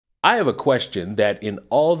I have a question that in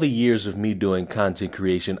all the years of me doing content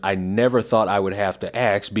creation, I never thought I would have to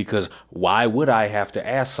ask because why would I have to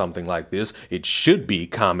ask something like this? It should be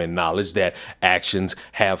common knowledge that actions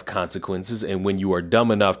have consequences. And when you are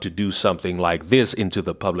dumb enough to do something like this into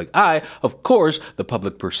the public eye, of course, the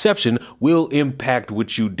public perception will impact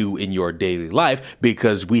what you do in your daily life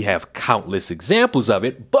because we have countless examples of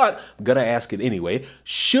it. But I'm going to ask it anyway.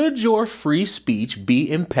 Should your free speech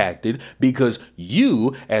be impacted because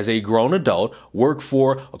you, as a grown adult, work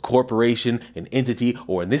for a corporation, an entity,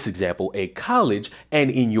 or in this example, a college,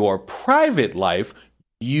 and in your private life,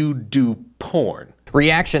 you do porn?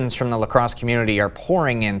 Reactions from the La Crosse community are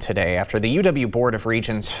pouring in today after the UW Board of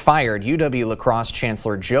Regents fired UW La Crosse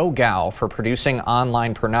Chancellor Joe Gao for producing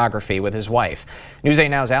online pornography with his wife. News 8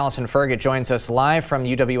 Now's Allison Fergit joins us live from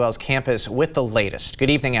UWL's campus with the latest. Good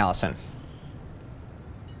evening, Allison.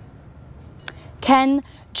 Ken,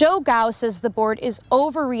 Joe Gao says the board is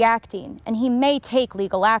overreacting and he may take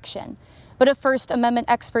legal action. But a First Amendment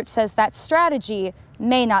expert says that strategy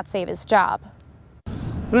may not save his job.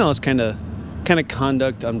 Well, it's kind of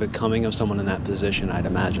conduct unbecoming of someone in that position, I'd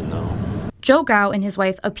imagine, though. Joe Gao and his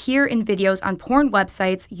wife appear in videos on porn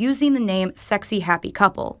websites using the name Sexy Happy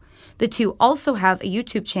Couple. The two also have a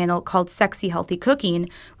YouTube channel called Sexy Healthy Cooking,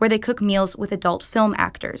 where they cook meals with adult film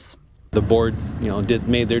actors. The board,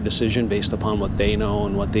 made their decision based upon what they know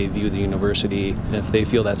and what they view the university. And if they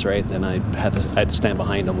feel that's right, then I'd stand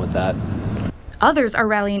behind them with that. Others are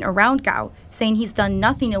rallying around Gao, saying he's done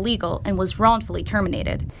nothing illegal and was wrongfully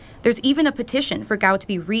terminated. There's even a petition for Gao to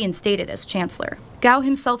be reinstated as chancellor. Gao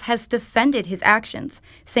himself has defended his actions,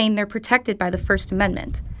 saying they're protected by the First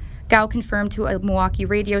Amendment. Gao confirmed to a Milwaukee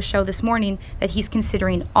radio show this morning that he's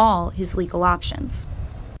considering all his legal options.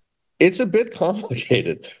 It's a bit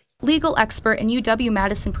complicated. Legal expert and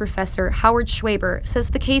UW-Madison professor Howard Schwaber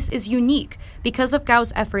says the case is unique because of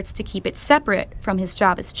Gao's efforts to keep it separate from his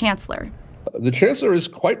job as chancellor. The chancellor is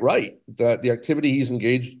quite right that the activity he's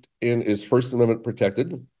engaged in is First Amendment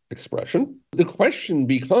protected expression. The question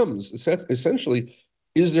becomes essentially,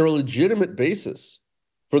 is there a legitimate basis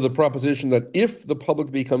for the proposition that if the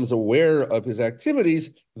public becomes aware of his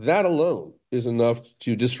activities, that alone is enough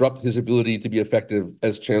to disrupt his ability to be effective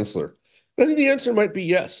as chancellor? I think the answer might be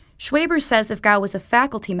yes. Schwaber says if Gao was a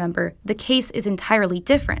faculty member, the case is entirely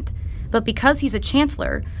different. But because he's a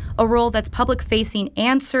chancellor, a role that's public-facing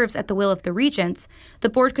and serves at the will of the regents, the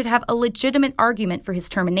board could have a legitimate argument for his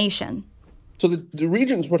termination. So the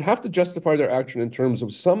regents would have to justify their action in terms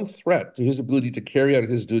of some threat to his ability to carry out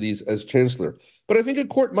his duties as chancellor. But I think a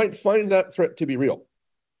court might find that threat to be real.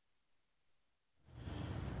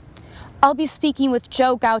 I'll be speaking with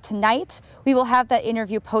Joe Gao tonight. We will have that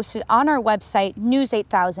interview posted on our website,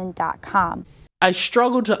 news8000.com. I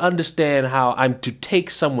struggle to understand how I'm to take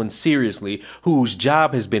someone seriously whose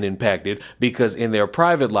job has been impacted because in their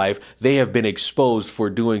private life, they have been exposed for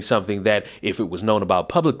doing something that, if it was known about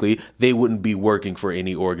publicly, they wouldn't be working for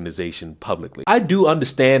any organization publicly. I do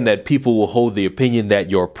understand that people will hold the opinion that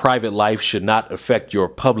your private life should not affect your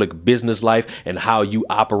public business life and how you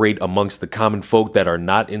operate amongst the common folk that are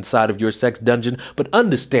not inside of your sex dungeon. But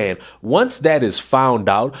understand, once that is found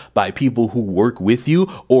out by people who work with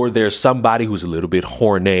you, or there's somebody who's a little bit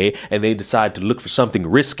horny and they decide to look for something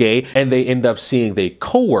risque and they end up seeing their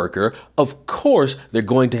coworker, of course they're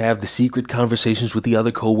going to have the secret conversations with the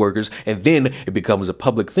other coworkers, and then it becomes a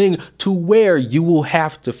public thing to where you will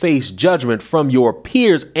have to face judgment from your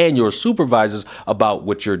peers and your supervisors about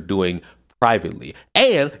what you're doing privately.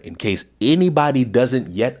 And in case anybody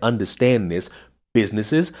doesn't yet understand this,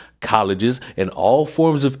 businesses, colleges, and all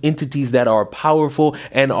forms of entities that are powerful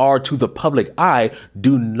and are to the public eye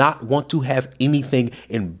do not want to have anything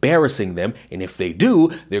embarrassing them. And if they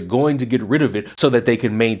do, they're going to get rid of it so that they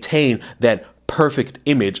can maintain that perfect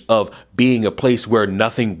image of being a place where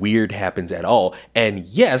nothing weird happens at all. And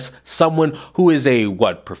yes, someone who is a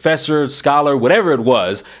professor, scholar, whatever it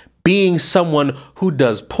was, being someone who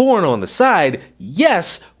does porn on the side,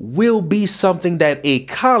 yes, will be something that a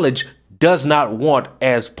college does not want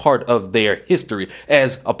as part of their history,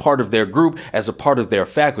 as a part of their group, as a part of their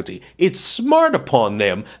faculty. It's smart upon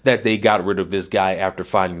them that they got rid of this guy after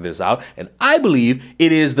finding this out, and I believe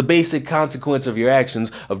it is the basic consequence of your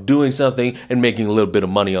actions of doing something and making a little bit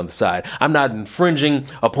of money on the side. I'm not infringing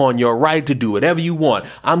upon your right to do whatever you want.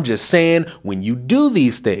 I'm just saying when you do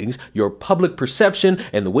these things, your public perception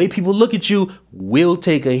and the way people look at you will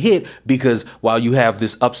take a hit, because while you have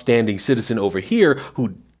this upstanding citizen over here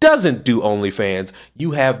who doesn't do OnlyFans,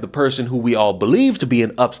 you have the person who we all believe to be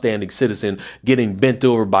an upstanding citizen getting bent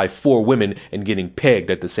over by 4 women and getting pegged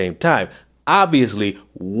at the same time. obviously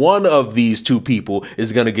one of these two people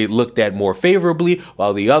is going to get looked at more favorably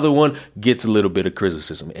while the other one gets a little bit of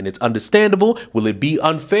criticism. And it's understandable. Will it be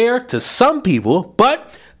unfair to some people?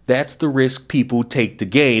 But that's the risk people take to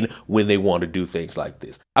gain when they want to do things like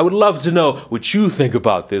this. I would love to know what you think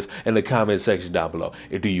about this in the comment section down below.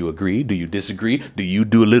 Do you agree? Do you disagree? Do you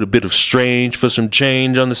do a little bit of strange for some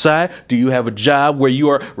change on the side? Do you have a job where you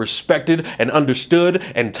are respected and understood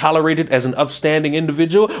and tolerated as an upstanding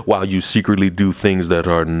individual while you secretly do things that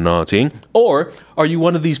are naughty? Or are you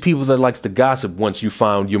one of these people that likes to gossip once you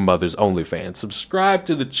found your mother's OnlyFans? Subscribe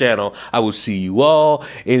to the channel. I will see you all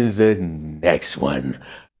in the next one.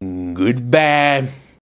 Goodbye.